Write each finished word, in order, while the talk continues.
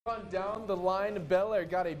On down the line, Bel Air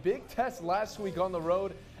got a big test last week on the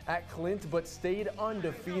road at Clint, but stayed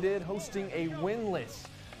undefeated, hosting a winless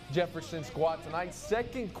Jefferson squad tonight.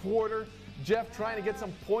 Second quarter, Jeff trying to get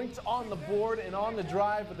some points on the board and on the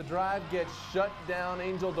drive, but the drive gets shut down.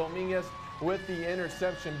 Angel Dominguez with the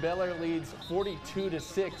interception. Bel Air leads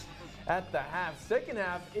 42-6 at the half. Second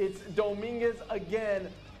half, it's Dominguez again.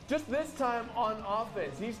 Just this time on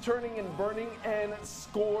offense. He's turning and burning and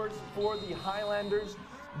scores for the Highlanders.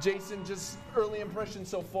 Jason, just early impressions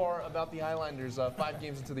so far about the Highlanders 5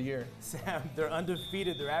 games into the year. Sam, they're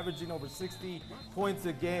undefeated. They're averaging over 60 points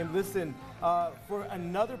a game. Listen, for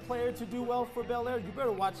another player to do well for Bel Air, you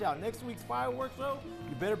better watch out. Next week's fireworks show,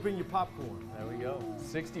 you better bring your popcorn. There we go.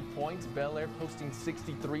 60 points. Bel Air posting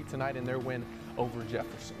 63 tonight in their win over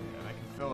Jefferson. Yeah, I can feel